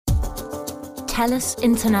TELUS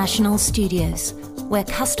International Studios, where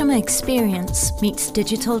customer experience meets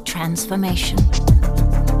digital transformation.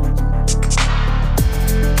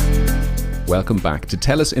 Welcome back to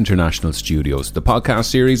TELUS International Studios, the podcast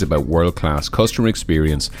series about world-class customer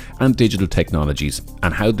experience and digital technologies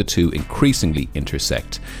and how the two increasingly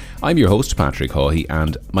intersect. I'm your host, Patrick Hawhey,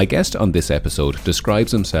 and my guest on this episode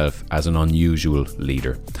describes himself as an unusual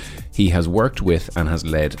leader. He has worked with and has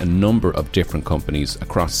led a number of different companies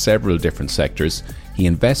across several different sectors. He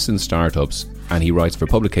invests in startups and he writes for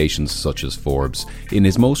publications such as Forbes. In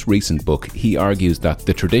his most recent book, he argues that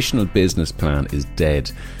the traditional business plan is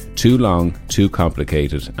dead. Too long, too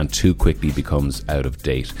complicated, and too quickly becomes out of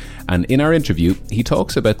date. And in our interview, he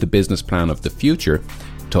talks about the business plan of the future,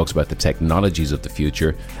 talks about the technologies of the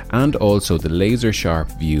future, and also the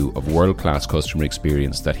laser-sharp view of world-class customer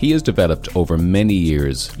experience that he has developed over many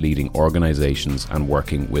years leading organisations and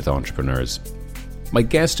working with entrepreneurs. My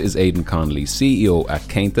guest is Aidan Connolly, CEO at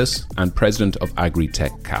Cainthus and President of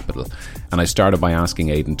Agritech Capital. And I started by asking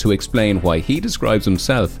Aidan to explain why he describes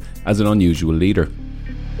himself as an unusual leader.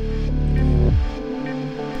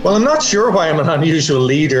 Well, I'm not sure why I'm an unusual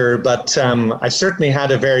leader, but I certainly had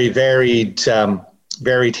a very varied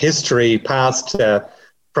history past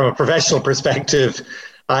from a professional perspective.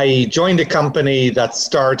 I joined a company that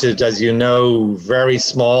started, as you know, very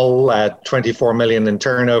small at 24 million in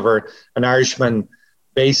turnover, an Irishman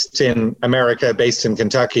based in America, based in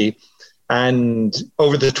Kentucky. And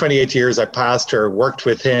over the 28 years I passed or worked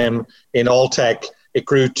with him in Alltech, it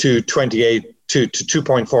grew to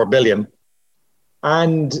 2.4 billion.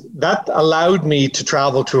 And that allowed me to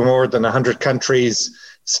travel to more than 100 countries,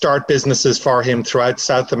 start businesses for him throughout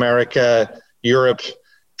South America, Europe,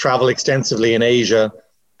 travel extensively in Asia,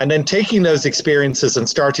 and then taking those experiences and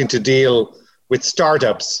starting to deal with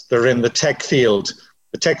startups that are in the tech field.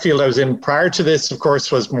 The tech field I was in prior to this, of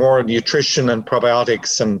course, was more nutrition and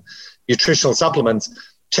probiotics and nutritional supplements.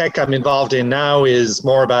 Tech I'm involved in now is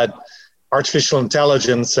more about artificial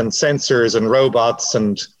intelligence and sensors and robots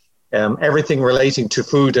and everything relating to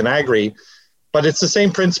food and agri. But it's the same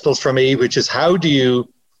principles for me, which is how do you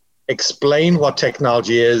explain what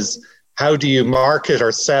technology is? How do you market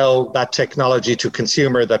or sell that technology to a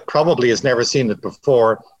consumer that probably has never seen it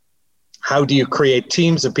before? How do you create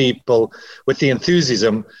teams of people with the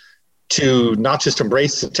enthusiasm to not just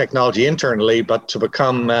embrace the technology internally, but to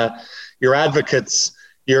become your advocates,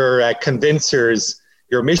 your convincers,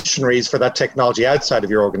 your missionaries for that technology outside of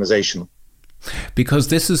your organization? Because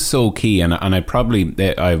this is so key, and I probably,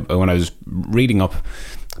 when I was reading up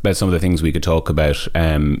about some of the things we could talk about,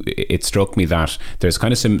 it struck me that there's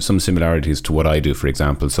kind of some similarities to what I do, for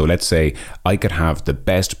example. So let's say I could have the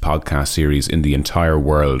best podcast series in the entire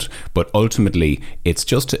world, but ultimately it's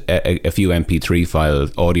just a few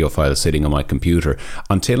MP3 audio files sitting on my computer.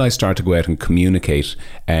 Until I start to go out and communicate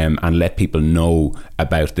and let people know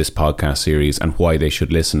about this podcast series and why they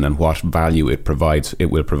should listen and what value it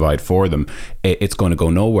will provide for them, it's going to go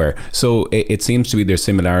nowhere. So it seems to be there's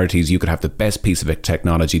similarities. You could have the best piece of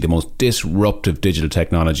technology, the most disruptive digital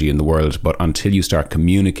technology in the world, but until you start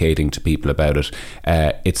communicating to people about it,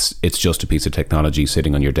 it's just a piece of technology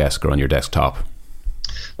sitting on your desk or on your desktop.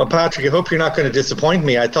 Well, Patrick, I hope you're not going to disappoint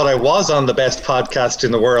me. I thought I was on the best podcast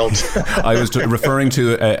in the world. I was referring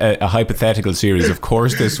to a hypothetical series. Of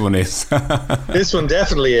course, this one is. This one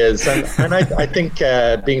definitely is, and I think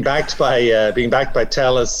being backed by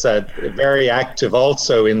TELUS, very active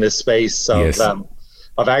also in this space of yes.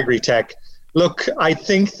 Of agri-tech. Look, I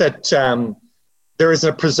think that there is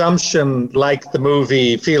a presumption, like the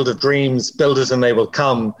movie Field of Dreams, build it and they will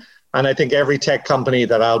come. And I think every tech company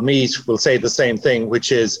that I'll meet will say the same thing, which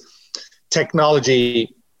is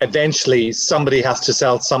technology, eventually somebody has to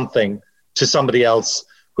sell something to somebody else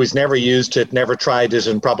who's never used it, never tried it,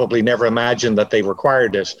 and probably never imagined that they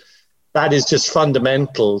required it. That is just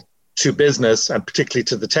fundamental to business, and particularly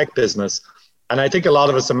to the tech business. And I think a lot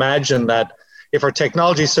of us imagine that if our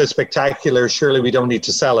technology is so spectacular, surely we don't need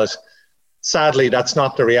to sell it. Sadly, that's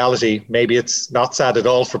not the reality. Maybe it's not sad at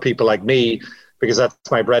all for people like me, because that's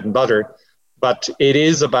my bread and butter. But it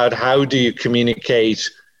is about how do you communicate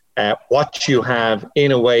what you have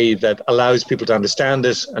in a way that allows people to understand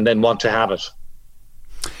it and then want to have it.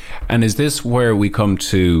 And is this where we come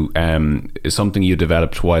to something you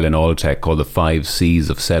developed while in Alltech called the 5 C's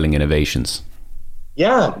of selling innovations?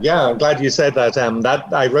 Yeah, I'm glad you said that.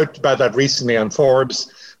 That I wrote about that recently on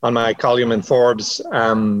Forbes, on my column in Forbes.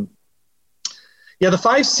 The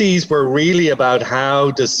 5 C's were really about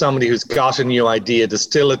how does somebody who's got a new idea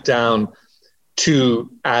distill it down to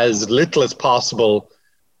as little as possible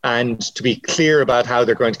and to be clear about how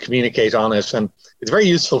they're going to communicate on it. And it's very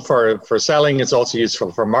useful for selling. It's also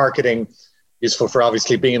useful for marketing. useful for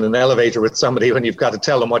obviously being in an elevator with somebody when you've got to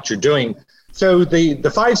tell them what you're doing. So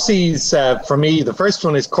the 5 C's for me, the first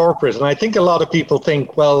one is corporate. And I think a lot of people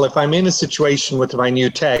think, well, if I'm in a situation with my new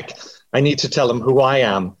tech, I need to tell them who I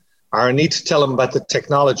am, or I need to tell them about the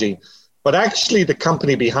technology. But actually, the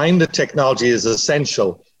company behind the technology is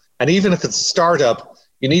essential. And even if it's a startup,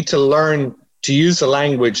 you need to learn to use a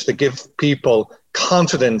language that gives people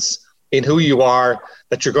confidence in who you are,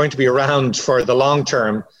 that you're going to be around for the long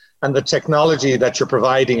term, and the technology that you're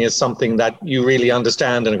providing is something that you really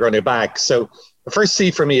understand and are going to back. So the first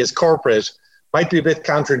C for me is corporate. Might be a bit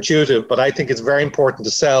counterintuitive, but I think it's very important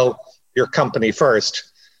to sell your company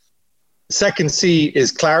first. The second C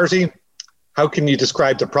is clarity. How can you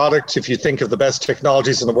describe the product? If you think of the best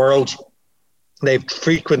technologies in the world, you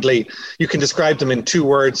can describe them in 2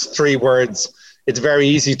 words, 3 words. It's very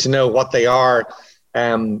easy to know what they are.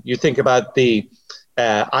 You think about the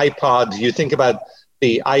iPod, you think about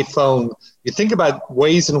the iPhone, you think about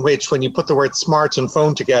ways in which when you put the word smart and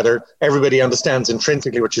phone together, everybody understands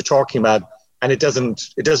intrinsically what you're talking about, and it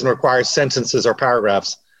doesn't require sentences or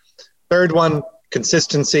paragraphs. Third one,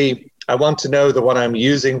 consistency. I want to know that what I'm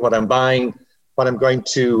using, what I'm buying, what I'm going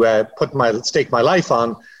to stake my life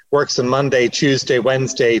on works on Monday, Tuesday,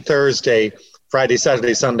 Wednesday, Thursday, Friday,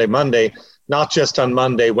 Saturday, Sunday, Monday, not just on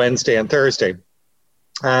Monday, Wednesday, and Thursday.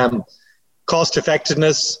 Cost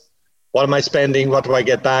effectiveness. What am I spending? What do I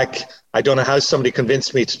get back? I don't know how somebody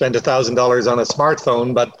convinced me to spend $1,000 on a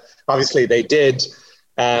smartphone, but obviously they did.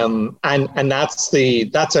 And that's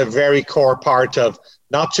a very core part of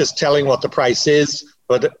not just telling what the price is,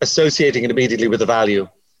 but associating it immediately with the value.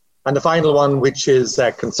 And the final one, which is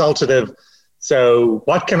consultative. So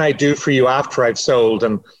what can I do for you after I've sold?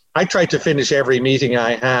 And I try to finish every meeting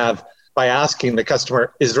I have by asking the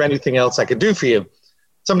customer, is there anything else I can do for you?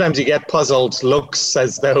 Sometimes you get puzzled looks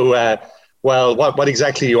as though, well, what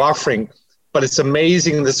exactly are you offering? But it's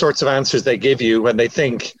amazing the sorts of answers they give you when they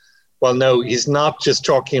think, well, no, he's not just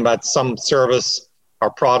talking about some service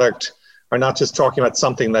or product, or not just talking about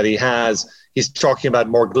something that he has. He's talking about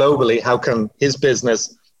more globally, how can his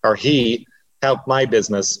business or he help my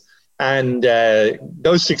business? And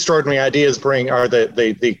those extraordinary ideas are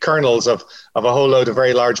the kernels of a whole load of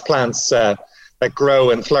very large plants that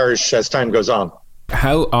grow and flourish as time goes on.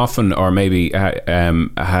 How often, or maybe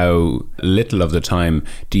how little of the time,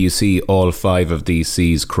 do you see all 5 of these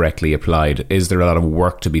C's correctly applied? Is there a lot of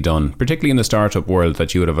work to be done, particularly in the startup world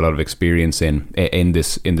that you would have a lot of experience in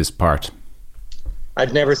this part?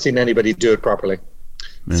 I've never seen anybody do it properly.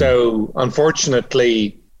 So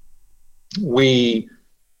unfortunately, we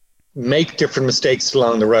make different mistakes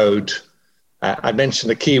along the road. I mentioned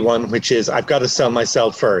the key one, which is I've got to sell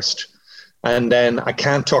myself first. And then I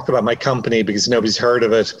can't talk about my company because nobody's heard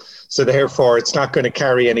of it. So therefore, it's not going to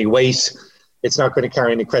carry any weight. It's not going to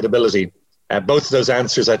carry any credibility. Both of those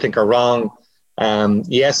answers, I think, are wrong.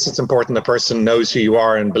 Yes, it's important the person knows who you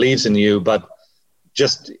are and believes in you, but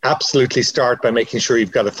just absolutely start by making sure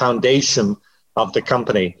you've got a foundation of the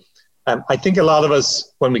company. I think a lot of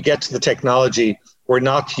us, when we get to the technology, we're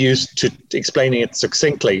not used to explaining it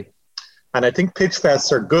succinctly. And I think pitch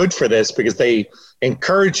fests are good for this because they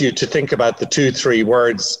encourage you to think about the 2-3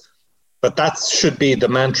 words, but that should be the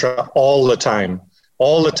mantra all the time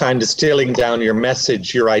distilling down your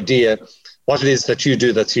message, your idea, what it is that you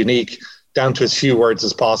do that's unique, down to as few words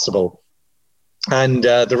as possible. And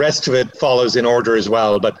the rest of it follows in order as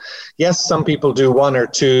well. But yes, some people do 1 or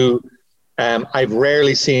 2. I've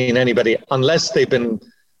rarely seen anybody, unless they've been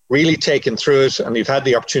really taken through it and you've had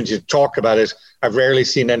the opportunity to talk about it, I've rarely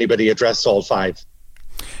seen anybody address all 5.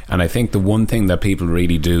 And I think the one thing that people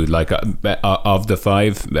really do, like of the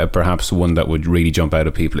 5, perhaps one that would really jump out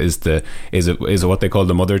at people is what they call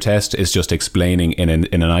the mother test. Is just explaining in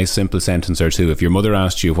a nice simple sentence or 2. If your mother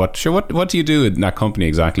asked you what do you do in that company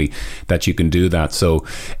exactly, that you can do that. So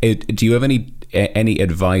do you have any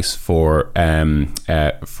advice for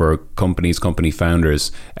company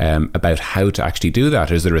founders about how to actually do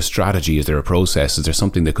that? Is there a strategy? Is there a process? Is there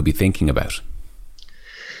something they could be thinking about?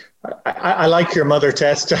 I like your mother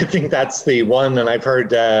test. I think that's the one, and I've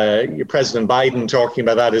heard President Biden talking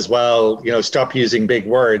about that as well. Stop using big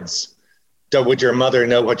words. Would your mother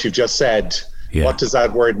know what you just said? Yeah. What does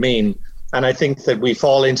that word mean? And I think that we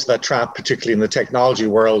fall into that trap, particularly in the technology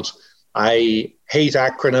world. I hate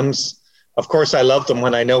acronyms. Of course, I love them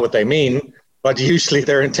when I know what they mean, but usually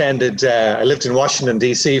they're intended. I lived in Washington,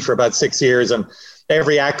 D.C. for about 6 years, and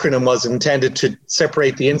every acronym was intended to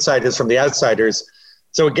separate the insiders from the outsiders.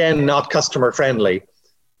 So again, not customer friendly.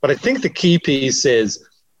 But I think the key piece is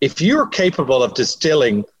if you're capable of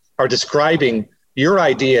distilling or describing your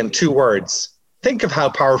idea in 2 words, think of how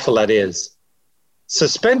powerful that is. So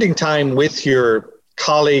spending time with your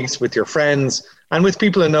colleagues, with your friends, and with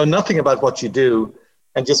people who know nothing about what you do,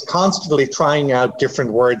 and just constantly trying out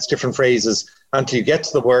different words, different phrases, until you get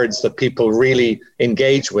to the words that people really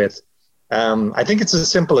engage with. I think it's as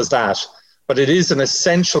simple as that, but it is an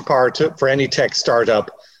essential part for any tech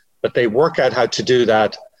startup that they work out how to do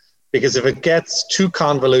that, because if it gets too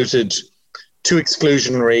convoluted, too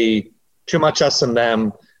exclusionary, too much us and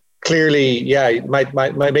them, clearly, yeah,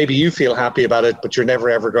 maybe you feel happy about it, but you're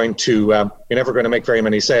never ever going to make very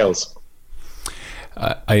many sales.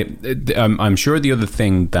 I'm sure the other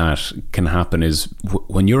thing that can happen is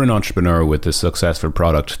when you're an entrepreneur with a successful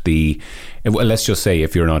product, let's just say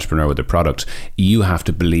if you're an entrepreneur with a product, you have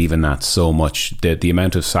to believe in that so much that the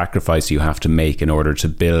amount of sacrifice you have to make in order to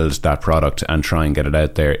build that product and try and get it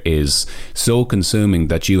out there is so consuming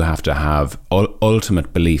that you have to have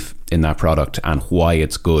ultimate belief in that product and why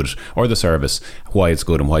it's good, or the service, why it's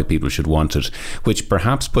good and why people should want it, which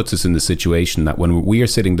perhaps puts us in the situation that when we are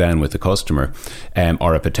sitting down with a customer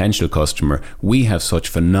or a potential customer, we have such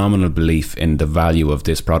phenomenal belief in the value of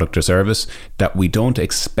this product or service that we don't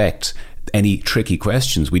expect any tricky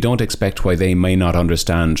questions. We don't expect why they may not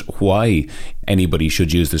understand why anybody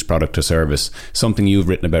should use this product or service. Something you've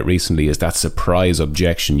written about recently is that surprise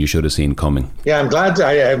objection you should have seen coming. Yeah, I'm glad.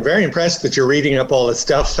 I'm very impressed that you're reading up all this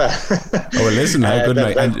stuff. Well, listen, how good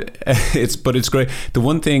it's great. The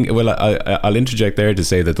one thing, I'll interject there to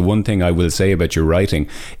say that the one thing I will say about your writing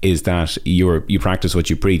is that you practice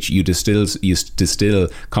what you preach. You distill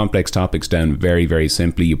complex topics down very, very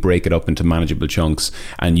simply. You break it up into manageable chunks,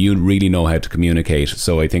 and you really know how to communicate.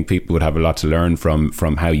 So I think people would have a lot to learn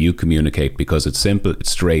from how you communicate, because it's simple,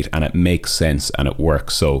 it's straight, and it makes sense and it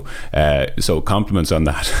works. So compliments on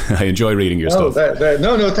that. I enjoy reading your stuff.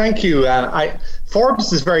 No, thank you.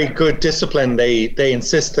 Forbes is very good discipline. They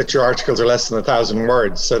insist that your articles are less than 1,000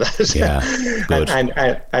 words. So that's good.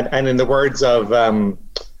 And in the words of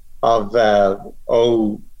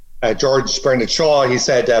George Bernard Shaw, he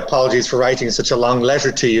said, "Apologies for writing such a long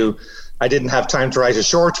letter to you. I didn't have time to write a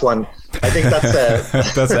short one." I think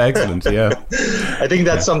that's that's excellent. Yeah, I think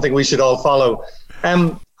that's something we should all follow.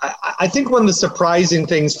 I think one of the surprising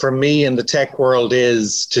things for me in the tech world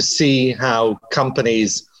is to see how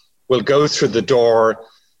companies will go through the door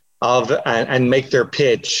and make their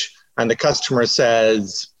pitch, and the customer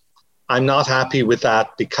says, "I'm not happy with that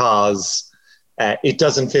because it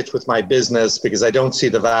doesn't fit with my business, because I don't see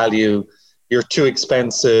the value. You're too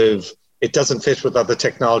expensive. It doesn't fit with other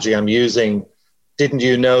technology I'm using. Didn't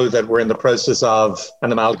you know that we're in the process of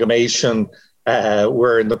an amalgamation?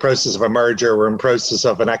 We're in the process of a merger. We're in the process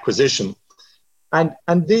of an acquisition." And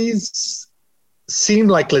these seem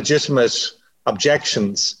like legitimate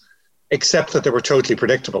objections, except that they were totally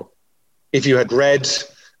predictable. If you had read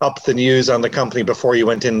up the news on the company before you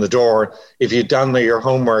went in the door, if you'd done your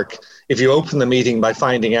homework, if you opened the meeting by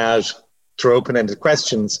finding out through open-ended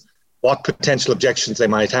questions what potential objections they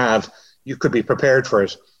might have, you could be prepared for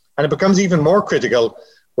it. And it becomes even more critical,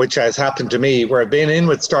 which has happened to me, where I've been in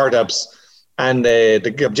with startups and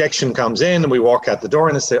the objection comes in and we walk out the door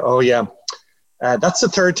and they say, "Oh yeah, that's the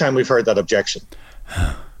third time we've heard that objection."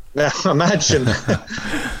 Now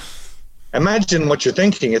imagine what you're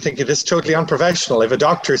thinking. You're thinking, this is totally unprofessional. If a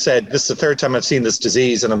doctor said, "This is the third time I've seen this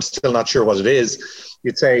disease and I'm still not sure what it is,"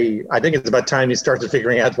 you'd say, "I think it's about time you started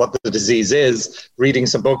figuring out what the disease is, reading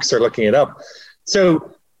some books or looking it up."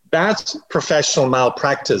 So that professional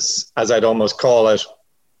malpractice, as I'd almost call it,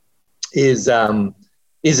 is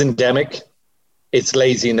endemic. It's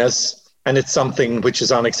laziness, and it's something which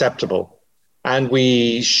is unacceptable. And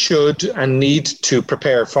we should and need to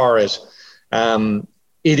prepare for it.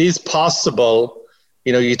 It is possible,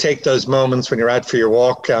 you take those moments when you're out for your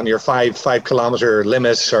walk on your 5-kilometer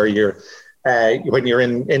limit, or when you're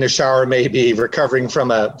in a shower, maybe recovering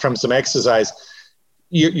from some exercise.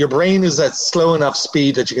 Your brain is at slow enough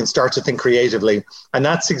speed that you can start to think creatively. And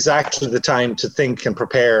that's exactly the time to think and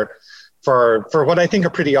prepare for what I think are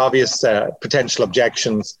pretty obvious potential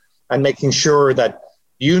objections, and making sure that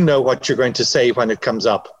you know what you're going to say when it comes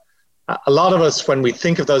up. A lot of us, when we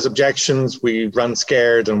think of those objections, we run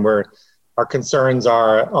scared, and our concerns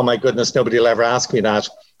are, "Oh my goodness, nobody will ever ask me that."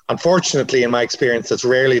 Unfortunately, in my experience, that's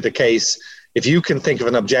rarely the case. If you can think of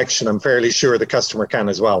an objection, I'm fairly sure the customer can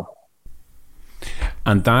as well.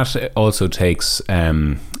 And that also takes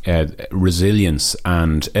resilience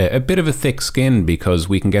and a bit of a thick skin, because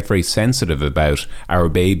we can get very sensitive about our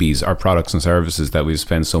babies, our products and services that we've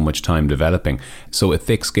spent so much time developing. So a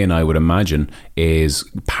thick skin, I would imagine, is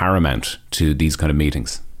paramount to these kind of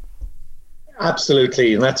meetings.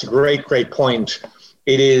 Absolutely. And that's a great, great point.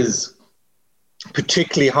 It is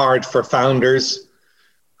particularly hard for founders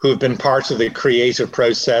who have been part of the creative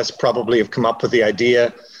process, probably have come up with the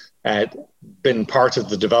idea, been part of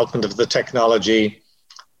the development of the technology,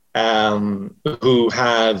 who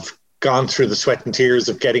have gone through the sweat and tears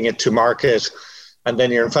of getting it to market. And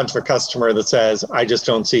then you're in front of a customer that says, I just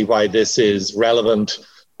don't see why this is relevant,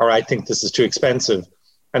 or I think this is too expensive.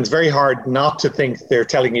 And it's very hard not to think they're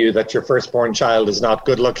telling you that your firstborn child is not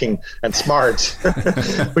good looking and smart,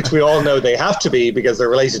 which we all know they have to be because they're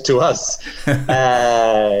related to us.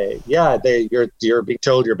 You're being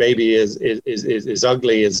told your baby is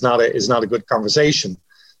ugly is not a good conversation.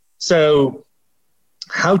 So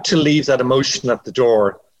how to leave that emotion at the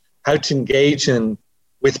door, how to engage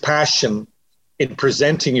with passion in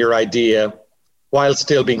presenting your idea while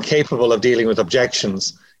still being capable of dealing with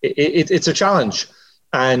objections. It's a challenge.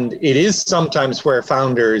 And it is sometimes where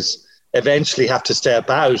founders eventually have to step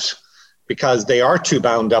out because they are too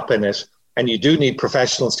bound up in it. And you do need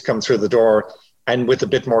professionals to come through the door and with a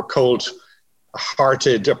bit more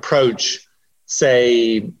cold-hearted approach,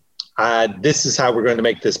 say, this is how we're going to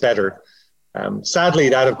make this better. Sadly,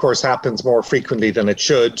 that, of course, happens more frequently than it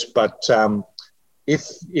should. But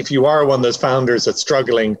if you are one of those founders that's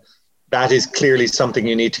struggling, that is clearly something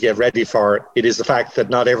you need to get ready for. It is the fact that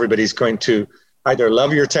not everybody's going to either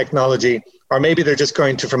love your technology, or maybe they're just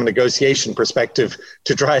going to, from a negotiation perspective,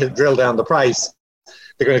 to try to drill down the price.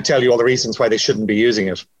 They're going to tell you all the reasons why they shouldn't be using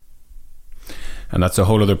it. And that's a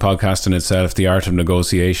whole other podcast in itself, the art of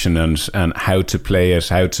negotiation and how to play it,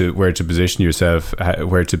 where to position yourself,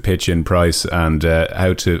 where to pitch in price, and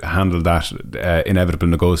how to handle that inevitable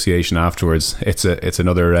negotiation afterwards. It's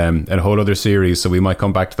another a whole other series, so we might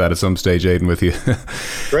come back to that at some stage, Aidan, with you.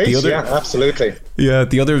 Great, yeah, absolutely. Yeah,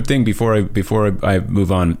 the other thing before I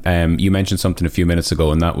move on, you mentioned something a few minutes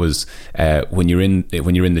ago, and that was when you're in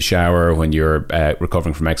the shower, when you're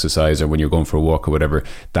recovering from exercise, or when you're going for a walk or whatever,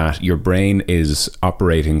 that your brain is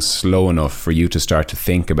operating slow enough for you to start to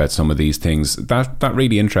think about some of these things. That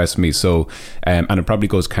really interests me. So, and it probably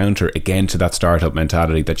goes counter again to that startup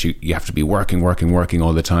mentality that you have to be working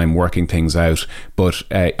all the time, working things out. But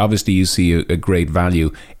obviously, you see a great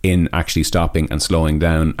value in actually stopping and slowing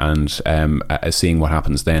down and seeing what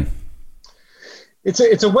happens then.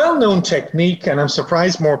 It's a well-known technique, and I'm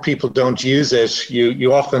surprised more people don't use it.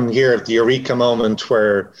 You often hear of the eureka moment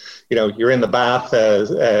where, you're in the bath,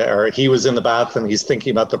 or he was in the bath and he's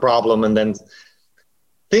thinking about the problem, and then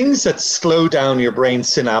things that slow down your brain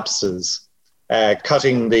synapses,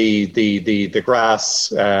 cutting the grass,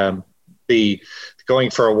 the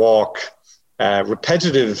going for a walk,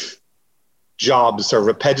 repetitive jobs or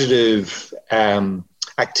repetitive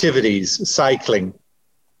activities, cycling.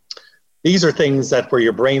 These are things where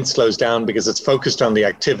your brain slows down because it's focused on the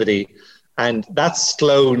activity, and that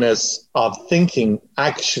slowness of thinking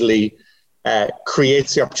actually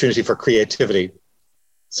creates the opportunity for creativity.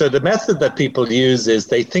 So the method that people use is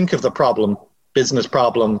they think of the problem, business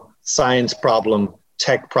problem, science problem,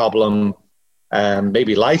 tech problem,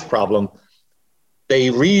 maybe life problem.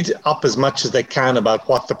 They read up as much as they can about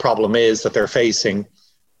what the problem is that they're facing.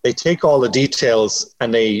 They take all the details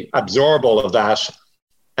and they absorb all of that.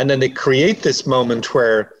 And then they create this moment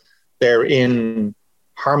where they're in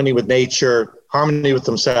harmony with nature, harmony with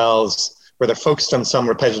themselves, where they're focused on some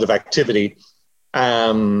repetitive activity.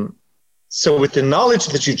 So with the knowledge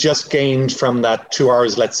that you just gained from that 2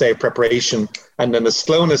 hours, let's say, preparation, and then the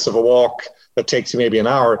slowness of a walk that takes you maybe an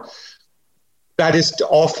hour, that is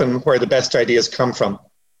often where the best ideas come from.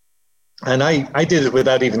 And I did it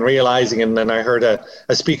without even realizing, and then I heard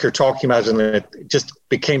a speaker talking about it, and it just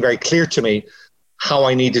became very clear to me how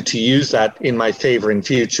I needed to use that in my favor in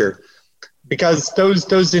future, because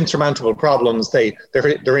those insurmountable problems,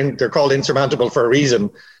 they're called insurmountable for a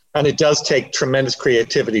reason, and it does take tremendous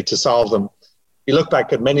creativity to solve them. You look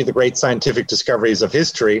back at many of the great scientific discoveries of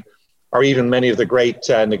history, or even many of the great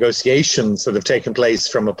negotiations that have taken place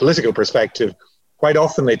from a political perspective. Quite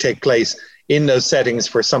often they take place in those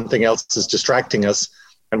settings where something else is distracting us,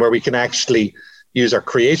 and where we can actually use our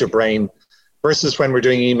creative brain, versus when we're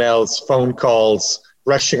doing emails, phone calls,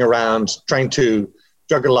 rushing around, trying to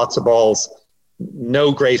juggle lots of balls.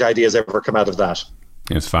 No great ideas ever come out of that.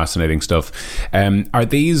 It's fascinating stuff. Are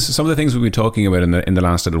these some of the things we've been talking about in the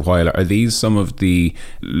last little while? Are these some of the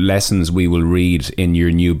lessons we will read in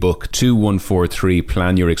your new book, 2143,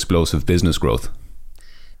 Plan Your Explosive Business Growth?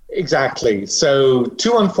 Exactly. So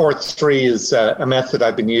 2143 is a method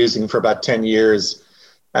I've been using for about 10 years.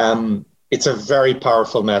 It's a very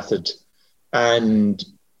powerful method. And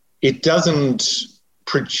it doesn't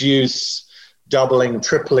produce doubling,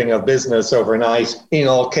 tripling of business overnight in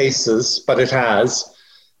all cases, but it has.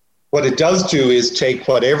 What it does do is take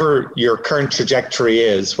whatever your current trajectory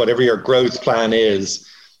is, whatever your growth plan is,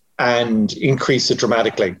 and increase it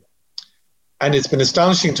dramatically. And it's been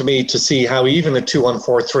astonishing to me to see how even the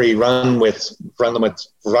 2143 run them with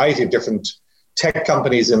a variety of different tech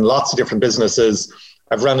companies in lots of different businesses.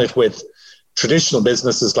 I've run it with traditional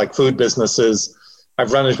businesses like food businesses.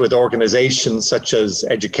 I've run it with organizations such as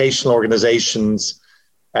educational organizations,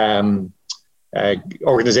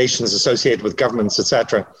 organizations associated with governments,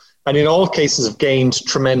 etc. And in all cases have gained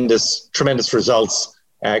tremendous results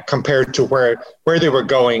compared to where they were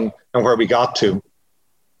going and where we got to.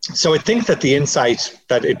 So I think that the insight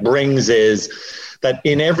that it brings is that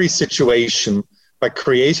in every situation, by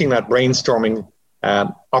creating that brainstorming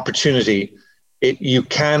opportunity, you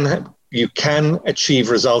can achieve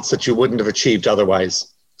results that you wouldn't have achieved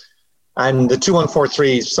otherwise. And the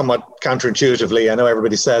 2143, somewhat counterintuitively, I know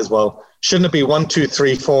everybody says, well, shouldn't it be 1, 2,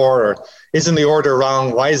 3, 4, or isn't the order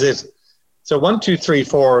wrong? Why is it? So 1, 2, 3,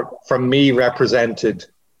 4 from me represented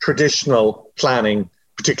traditional planning,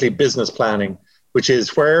 particularly business planning, which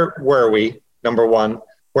is where were we, number one,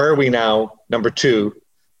 where are we now, number two,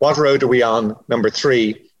 what road are we on, number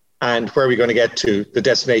three, and where are we going to get to, the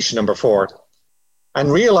destination, number four.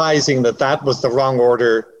 And realizing that that was the wrong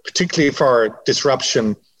order, particularly for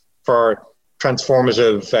disruption, for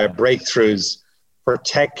transformative breakthroughs, for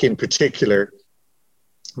tech in particular,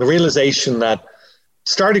 the realization that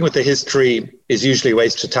starting with the history is usually a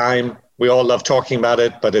waste of time. We all love talking about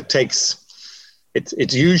it, but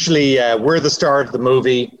it's usually, we're the star of the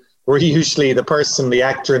movie. We're usually the person, the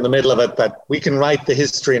actor in the middle of it, that we can write the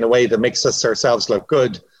history in a way that makes us ourselves look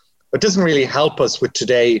good, but doesn't really help us with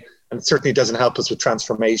today, and certainly doesn't help us with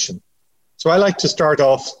transformation. So I like to start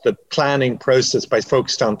off the planning process by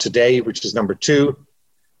focused on today, which is number two.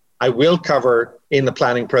 I will cover in the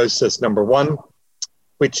planning process number one,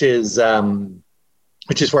 which is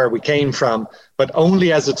where we came from, but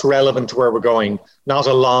only as it's relevant to where we're going, not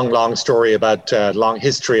a long story about long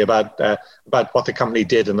history about what the company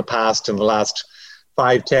did in the past, in the last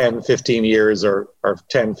 5, 10, 15 years or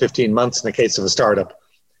 10, 15 months in the case of a startup.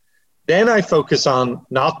 Then I focus on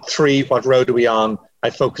not 3, what road are we on? I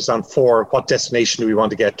focus on 4, what destination do we want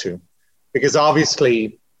to get to? Because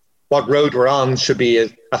obviously what road we're on should be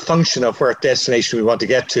a function of where destination we want to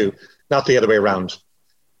get to, not the other way around.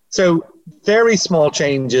 So very small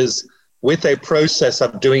changes with a process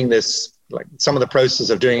of doing this. Like some of the process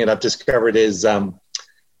of doing it I've discovered is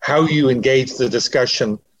how you engage the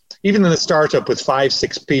discussion. Even in a startup with 5,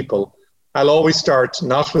 6 people, I'll always start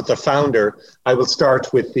not with the founder. I will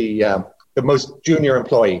start with the most junior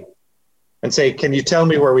employee and say, can you tell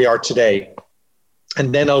me where we are today?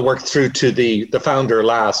 And then I'll work through to the founder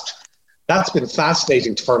last. That's been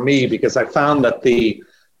fascinating for me because I found that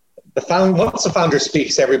once the founder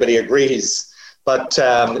speaks, everybody agrees. But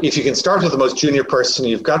if you can start with the most junior person,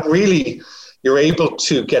 you're able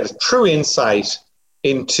to get a true insight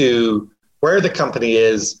into where the company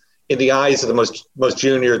is in the eyes of the most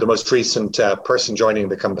junior, the most recent person joining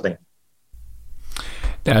the company.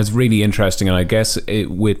 That's really interesting, and I guess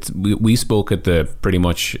we spoke at the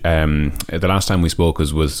last time we spoke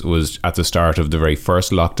was at the start of the very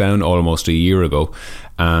first lockdown, almost a year ago,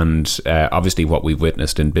 and obviously what we've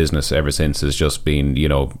witnessed in business ever since has just been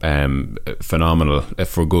phenomenal,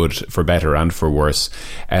 for good, for better, and for worse.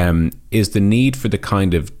 Is the need for the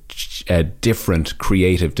kind of different,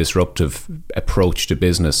 creative, disruptive approach to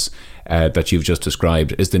business that you've just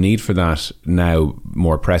described, is the need for that now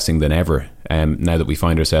more pressing than ever, now that we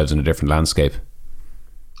find ourselves in a different landscape?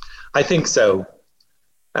 I think so.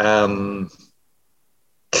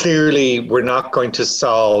 Clearly, we're not going to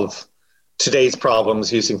solve today's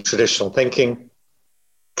problems using traditional thinking.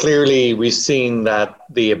 Clearly, we've seen that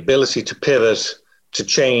the ability to pivot, to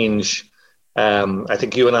change, I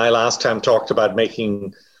think you and I last time talked about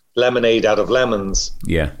making lemonade out of lemons.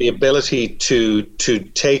 Yeah. The ability to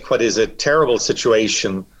take what is a terrible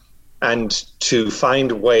situation and to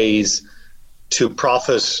find ways to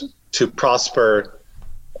profit, to prosper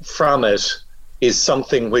from it is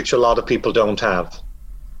something which a lot of people don't have.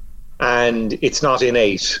 And it's not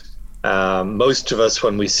innate. Most of us,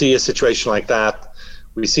 when we see a situation like that,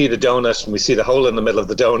 we see the donut and we see the hole in the middle of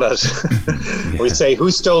the donut. Yeah. We say,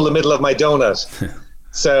 who stole the middle of my donut?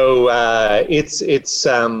 So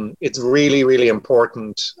it's really, really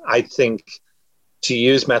important, I think, to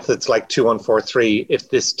use methods like 2143 if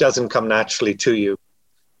this doesn't come naturally to you,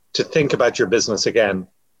 to think about your business again.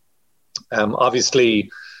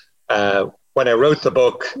 Obviously, when I wrote the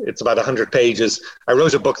book, it's about 100 pages. I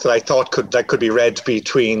wrote a book that I thought could be read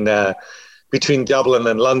between Dublin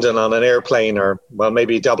and London on an airplane, or well,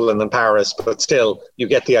 maybe Dublin and Paris, but still, you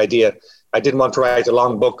get the idea. I didn't want to write a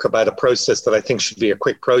long book about a process that I think should be a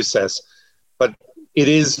quick process. But it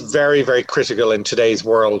is very, very critical in today's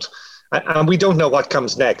world. And we don't know what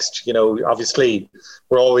comes next. Obviously,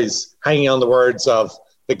 we're always hanging on the words of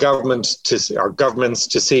the governments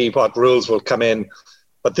to see what rules will come in.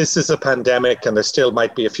 But this is a pandemic, and there still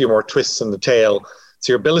might be a few more twists in the tail.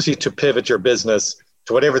 So your ability to pivot your business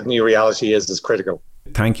to whatever the new reality is critical.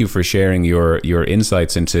 Thank you for sharing your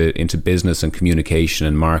insights into business and communication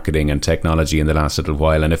and marketing and technology in the last little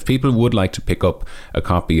while. And if people would like to pick up a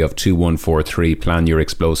copy of 2143 Plan Your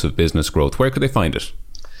Explosive Business Growth, where could they find it?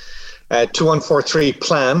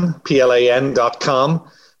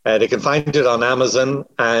 2143plan.com. They can find it on Amazon,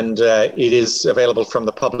 and it is available from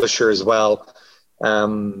the publisher as well.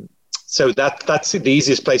 So that's the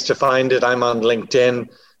easiest place to find it. I'm on LinkedIn,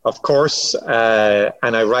 of course,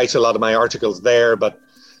 and I write a lot of my articles there. But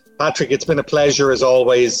Patrick, it's been a pleasure as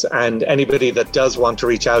always. And anybody that does want to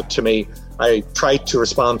reach out to me, I try to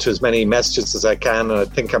respond to as many messages as I can. And I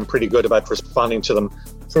think I'm pretty good about responding to them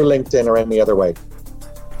through LinkedIn or any other way.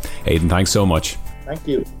 Aidan, thanks so much. Thank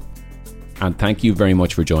you. And thank you very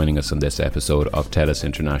much for joining us on this episode of TELUS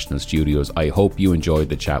International Studios. I hope you enjoyed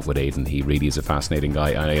the chat with Aidan. He really is a fascinating guy,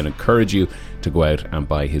 and I encourage you to go out and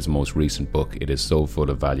buy his most recent book. It is so full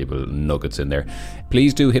of valuable nuggets in there.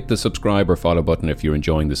 Please do hit the subscribe or follow button if you're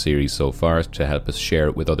enjoying the series so far, to help us share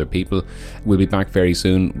it with other people. We'll be back very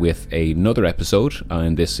soon with another episode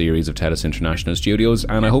in this series of TELUS International Studios,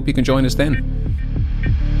 and I hope you can join us then.